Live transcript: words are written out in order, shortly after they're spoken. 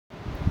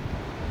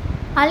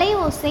அலை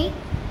ஓசை,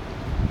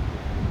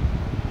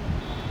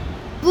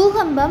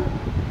 பூகம்பம்,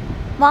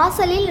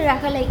 வாசலில்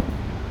ரகளை.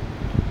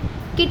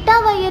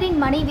 கிட்டாவையரின்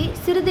மனைவி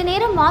சிறிது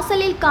நேரம்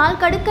வாசலில் கால்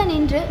கடுக்க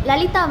நின்று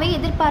லலிதாவை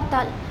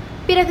எதிர்பார்த்தாள்.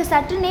 பிறகு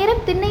சற்று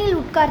நேரம் திண்ணையில்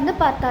உட்கார்ந்து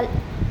பார்த்தாள்.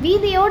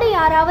 வீதியோடு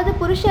யாராவது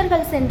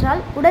புருஷர்கள்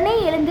சென்றால் உடனே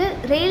எழுந்து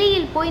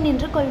ரேலியில் போய்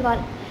நின்று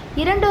கொள்வாள்.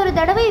 2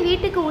 தடவை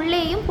வீட்டுக்கு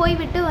உள்ளேயும்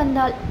போய்விட்டு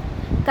வந்தாள்.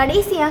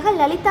 கடைசியாக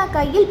லலிதா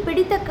கையில்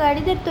பிடித்த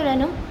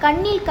கடிதத்துடனும்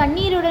கண்ணில்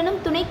கண்ணீருடனும்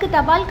துணைக்கு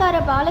தபால்கார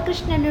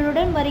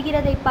பாலகிருஷ்ணனுடன்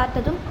வருகிறதை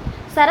பார்த்ததும்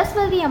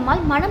சரஸ்வதி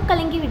அம்மாள் மனம்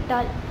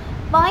கலங்கிவிட்டாள்.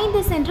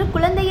 பாய்ந்து சென்று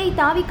குழந்தையை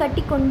தாவி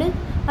கட்டி கொண்டு,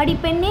 அடி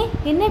பெண்ணே,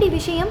 என்னடி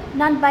விஷயம்?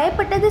 நான்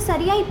பயப்பட்டது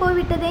சரியாய்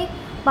போய்விட்டதே.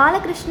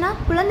 பாலகிருஷ்ணா,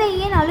 குழந்தை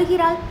ஏன்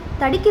அழுகிறாள்?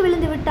 தடுக்கி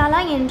விழுந்து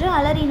விட்டாளா என்று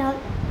அலறினாள்.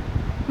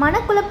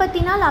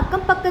 மனக்குழப்பத்தினால்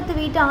அக்கம் பக்கத்து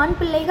வீட்டு ஆண்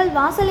பிள்ளைகள்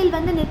வாசலில்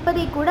வந்து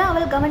நிற்பதை கூட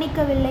அவள்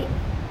கவனிக்கவில்லை.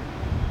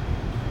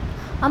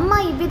 அம்மா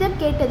இவ்விதம்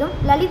கேட்டதும்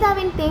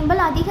லலிதாவின்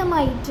தேம்பல்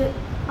அதிகமாயிற்று.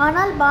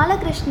 ஆனால்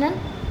பாலகிருஷ்ணன்,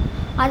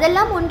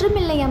 அதெல்லாம்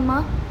ஒன்றுமில்லை அம்மா,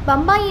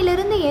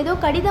 பம்பாயிலிருந்து ஏதோ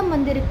கடிதம்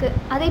வந்திருக்கு,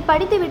 அதை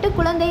படித்துவிட்டு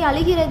குழந்தை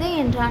அழுகிறது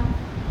என்றான்.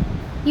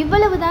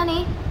 இவ்வளவுதானே?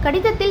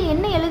 கடிதத்தில்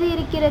என்ன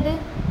எழுதியிருக்கிறது?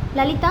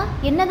 லலிதா,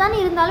 என்னதான்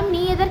இருந்தாலும்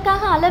நீ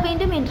எதற்காக அழ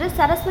வேண்டும் என்று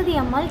சரஸ்வதி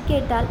அம்மாள்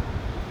கேட்டாள்.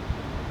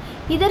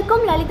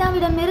 இதற்கும்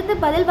லலிதாவிடமிருந்து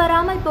பதில்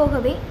வராமல்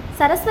போகவே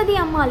சரஸ்வதி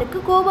அம்மாளுக்கு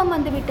கோபம்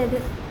வந்துவிட்டது.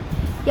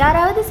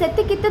 யாராவது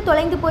செத்துக்கித்து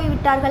தொலைந்து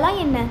போய்விட்டார்களா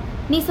என்ன?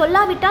 நீ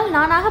சொல்லாவிட்டால்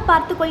நானாக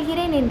பார்த்து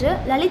கொள்கிறேன் என்று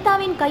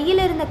லலிதாவின்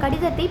கையில் இருந்த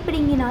கடிதத்தை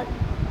பிடுங்கினாள்.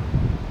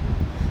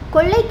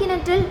 கொள்ளை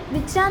கிணற்றில்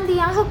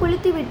விச்சாந்தியாக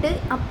குளித்துவிட்டு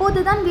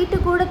அப்போதுதான் வீட்டு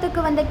கூடத்துக்கு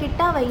வந்த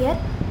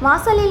கிட்டாவையர்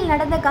வாசலில்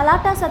நடந்த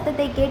கலாட்டா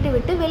சத்தத்தை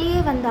கேட்டுவிட்டு வெளியே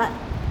வந்தார்.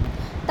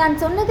 தான்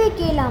சொன்னதை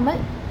கேளாமல்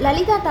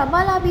லலிதா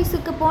தபால்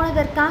ஆபீஸுக்கு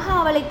போனதற்காக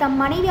அவளை தம்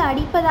மனைவி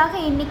அடிப்பதாக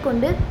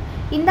எண்ணிக்கொண்டு,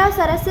 இந்தா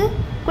சரசு,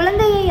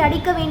 குழந்தையை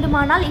அடிக்க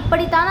வேண்டுமானால்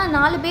இப்படித்தானா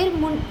 4 பேர்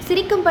முன்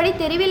சிரிக்கும்படி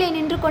தெருவிலே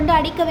நின்று கொண்டு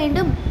அடிக்க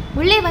வேண்டும்?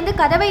 உள்ளே வந்து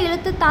கதவை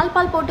இழுத்து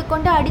தாழ்பால்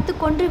போட்டுக்கொண்டு அடித்து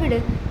கொன்றுவிடு,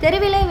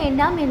 தெருவிலே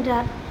வேண்டாம்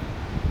என்றார்.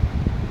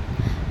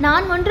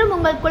 நான் ஒன்றும்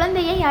உங்கள்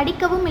குழந்தையை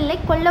அடிக்கவும் இல்லை,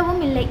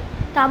 கொல்லவும் இல்லை.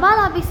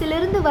 தபால்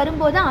ஆபீஸிலிருந்து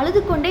வரும்போது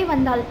அழுது கொண்டே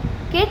வந்தாள்.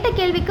 கேட்ட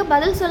கேள்விக்கு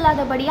பதில்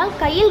சொல்லாதபடியால்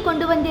கையில்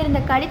கொண்டு வந்திருந்த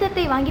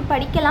கடிதத்தை வாங்கி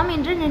படிக்கலாம்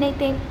என்று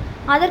நினைத்தேன்.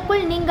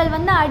 அதற்குள் நீங்கள்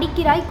வந்து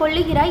அடிக்கிறாய்,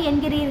 கொல்லுகிறாய்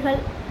என்கிறீர்கள்.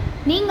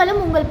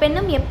 நீங்களும் உங்கள்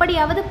பெண்ணும்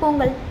எப்படியாவது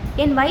போங்கள்.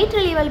 என்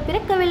வயிற்றில் இவள்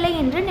பிறக்கவில்லை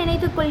என்று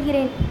நினைத்து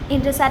கொள்கிறேன்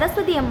என்று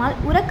சரஸ்வதி அம்மாள்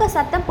உரக்க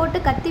சத்தம் போட்டு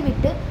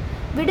கத்திவிட்டு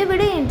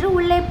விடுவிடு என்று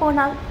உள்ளே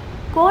போனாள்.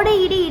 கோடை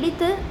இடி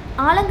இடித்து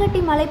ஆலங்கட்டி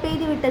மழை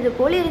பெய்து விட்டது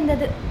போல்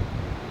இருந்தது.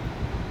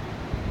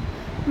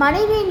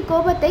 மனைவியின்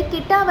கோபத்தை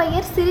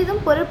கிட்டாவையர்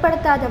சிறிதும்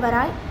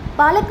பொருட்படுத்தாதவராய்,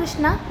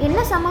 பாலகிருஷ்ணா, என்ன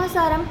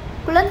சமாசாரம்?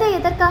 குழந்தை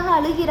எதற்காக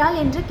அழுகிறாள்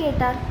என்று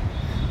கேட்டார்.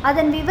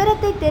 அதன்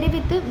விவரத்தை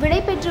தெரிவித்து விடை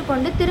பெற்று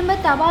கொண்டு திரும்ப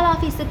தபால்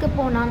ஆபீஸுக்கு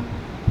போனான்.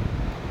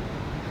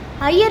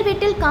 ஐயர்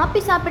வீட்டில் காப்பி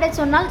சாப்பிடச்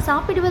சொன்னால்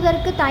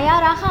சாப்பிடுவதற்கு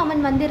தயாராக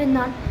அவன்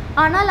வந்திருந்தான்.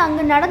 ஆனால்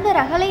அங்கு நடந்த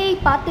ரகளையை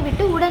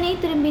பார்த்துவிட்டு உடனே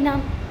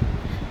திரும்பினான்.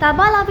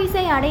 தபால்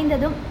ஆபீஸை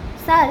அடைந்ததும்,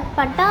 சார்,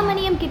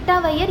 பட்டாமணியம்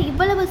கிட்டாவையர்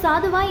இவ்வளவு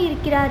சாதுவாய்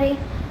இருக்கிறாரே,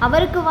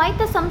 அவருக்கு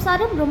வாய்த்த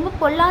சம்சாரம் ரொம்ப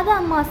பொல்லாத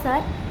அம்மா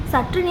சார்.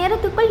 சற்று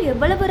நேரத்துக்குள்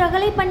எவ்வளவு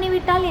ரகளை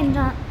பண்ணிவிட்டாள்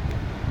என்றான்.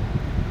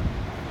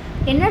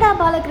 என்னடா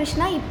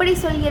பாலகிருஷ்ணா இப்படி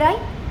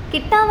சொல்கிறாய்?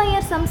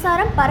 கிட்டாவையர்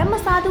சம்சாரம் பரம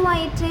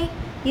சாதுவாயிற்றே,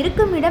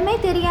 இருக்கும் இடமே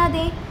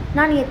தெரியாதே.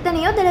 நான்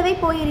எத்தனையோ தடவை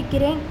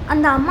போயிருக்கிறேன்,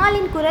 அந்த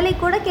அம்மாளின் குரலை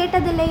கூட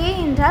கேட்டதில்லையே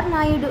என்றார்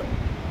நாயுடு.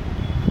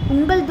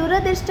 உங்கள்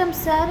துரதிர்ஷ்டம்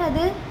சார்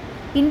அது.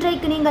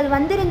 இன்றைக்கு நீங்கள்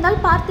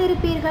வந்திருந்தால்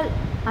பார்த்திருப்பீர்கள்.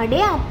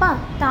 அடே அப்பா,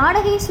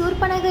 தாடகை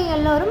சூர்பனகை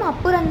எல்லோரும்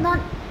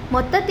அப்புறம்தான்.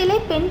 மொத்தத்திலே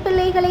பெண்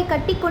பிள்ளைகளை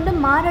கட்டி கொண்டு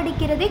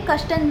மாரடிக்கிறதே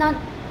கஷ்டந்தான்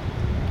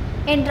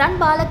என்றான்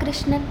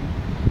பாலகிருஷ்ணன்.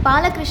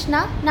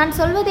 பாலகிருஷ்ணா, நான்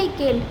சொல்வதை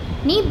கேள்.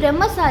 நீ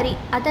பிரம்மசாரி,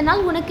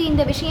 அதனால் உனக்கு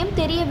இந்த விஷயம்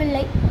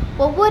தெரியவில்லை.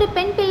 ஒவ்வொரு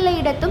பெண்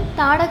பிள்ளையிடத்தும்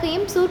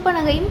தாடகையும்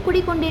சூர்பனகையும்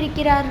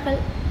குடிக்கொண்டிருக்கிறார்கள்.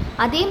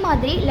 அதே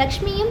மாதிரி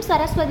லக்ஷ்மியும்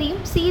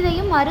சரஸ்வதியும்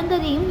சீதையும்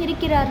அருந்ததியும்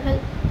இருக்கிறார்கள்.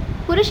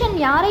 புருஷன்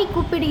யாரை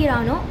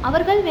கூப்பிடுகிறானோ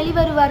அவர்கள்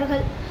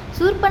வெளிவருவார்கள்.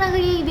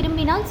 சூர்பனகையை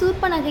விரும்பினால்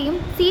சூர்பனகையும்,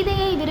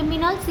 சீதையை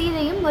விரும்பினால்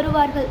சீதையும்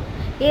வருவார்கள்.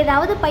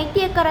 ஏதாவது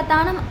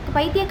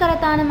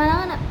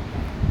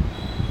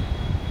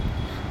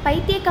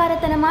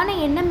பைத்தியக்காரத்தனமான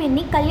எண்ணம்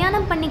எண்ணி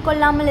கல்யாணம் பண்ணி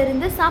கொள்ளாமல்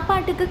இருந்து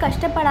சாப்பாட்டுக்கு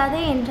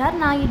கஷ்டப்படாதே என்றார்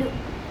நாயுடு.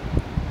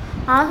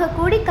 ஆக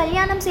கூடி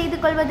கல்யாணம் செய்து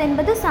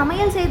கொள்வதென்பது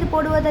சமையல் செய்து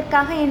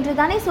போடுவதற்காக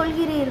என்றுதானே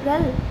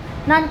சொல்கிறீர்கள்?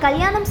 நான்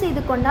கல்யாணம்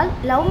செய்து கொண்டால்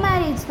லவ்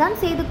மேரேஜ் தான்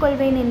செய்து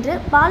கொள்வேன் என்று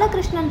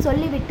பாலகிருஷ்ணன்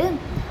சொல்லிவிட்டு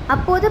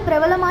அப்போது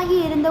பிரபலமாகி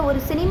இருந்த ஒரு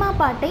சினிமா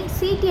பாட்டை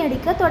சீட்டி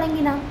அடிக்க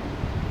தொடங்கினான்.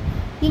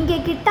 இங்கே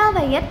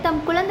கிட்டாவையர்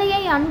தம்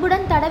குழந்தையை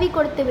அன்புடன் தடவி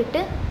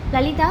கொடுத்துவிட்டு,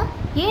 லலிதா,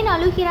 ஏன்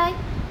அழுகிறாய்?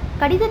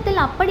 கடிதத்தில்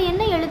அப்படி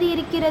என்ன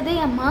எழுதியிருக்கிறது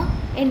அம்மா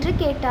என்று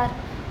கேட்டார்.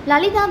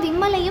 லலிதா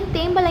விம்மலையும்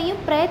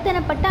தேம்பலையும்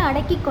பிரயத்தனப்பட்டு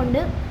அடக்கி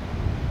கொண்டு,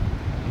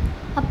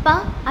 அப்பா,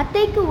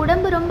 அத்தைக்கு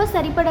உடம்பு ரொம்ப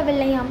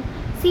சரிப்படவில்லையாம்.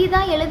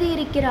 சீதா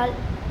எழுதியிருக்கிறாள்.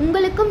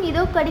 உங்களுக்கும்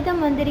இதோ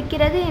கடிதம்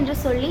வந்திருக்கிறது என்று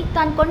சொல்லி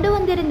தான் கொண்டு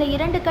வந்திருந்த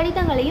 2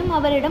 கடிதங்களையும்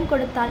அவரிடம்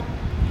கொடுத்தாள்.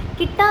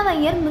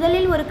 கிட்டாவையர்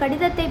முதலில் ஒரு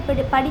கடிதத்தை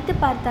படித்து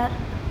பார்த்தார்.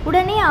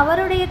 உடனே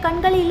அவருடைய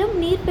கண்களிலும்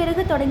நீர் பெருக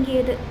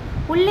தொடங்கியது.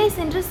 உள்ளே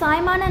சென்று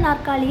சாய்மான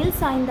நாற்காலியில்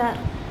சாய்ந்தார்.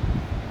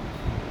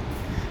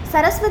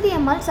 சரஸ்வதி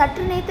அம்மாள்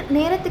சற்று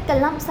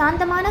நேரத்துக்கெல்லாம்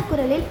சாந்தமான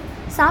குரலில்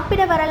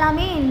சாப்பிட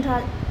வரலாமே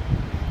என்றாள்.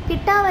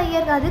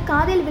 கிட்டாவையர் அது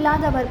காதில்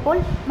விழாதவர்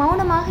போல்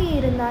மௌனமாக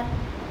இருந்தார்.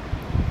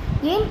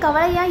 ஏன்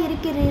கவலையாய்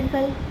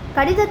இருக்கிறீர்கள்?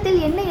 கடிதத்தில்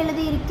என்ன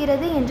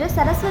எழுதியிருக்கிறது என்று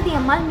சரஸ்வதி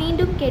அம்மாள்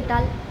மீண்டும்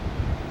கேட்டாள்.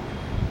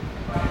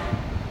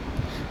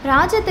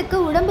 ராஜத்துக்கு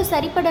உடம்பு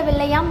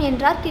சரிப்படவில்லையாம்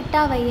என்றார்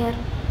கிட்டாவையர்.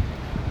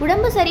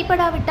 உடம்பு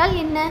சரிப்படாவிட்டால்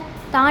என்ன?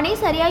 தானே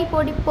சரியாய்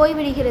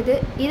போய்விடுகிறது.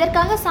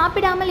 இதற்காக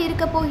சாப்பிடாமல்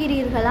இருக்கப்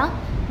போகிறீர்களா?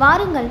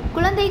 வாருங்கள்,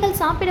 குழந்தைகள்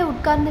சாப்பிட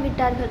உட்கார்ந்து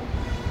விட்டார்கள்.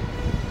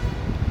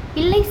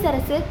 இல்லை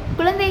சரசு,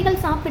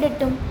 குழந்தைகள்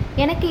சாப்பிடட்டும்.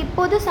 எனக்கு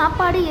இப்போது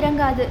சாப்பாடு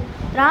இறங்காது.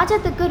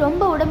 ராஜத்துக்கு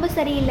ரொம்ப உடம்பு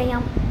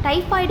சரியில்லையாம்.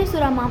 டைஃபாய்டு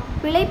சுரமாம்.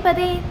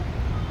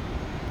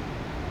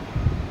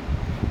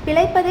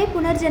 பிழைப்பதே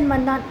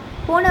புனர்ஜென்மந்தான்.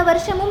 போன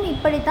வருஷமும்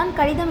இப்படித்தான்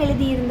கடிதம்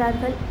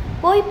எழுதியிருந்தார்கள்.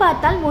 போய்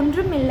பார்த்தால்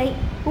ஒன்றும் இல்லை.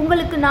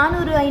 உங்களுக்கு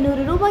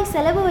 400-500 ரூபாய்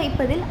செலவு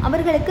வைப்பதில்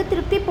அவர்களுக்கு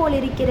திருப்தி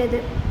போலிருக்கிறது.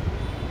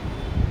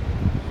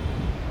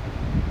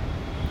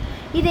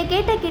 இதை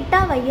கேட்ட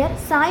கிட்டாவையர்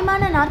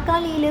சாய்மான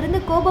நாற்காலியிலிருந்து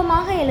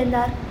கோபமாக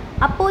எழுந்தார்.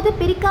 அப்போது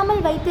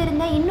பிரிக்காமல்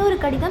வைத்திருந்த இன்னொரு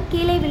கடிதம்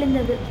கீழே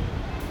விழுந்தது.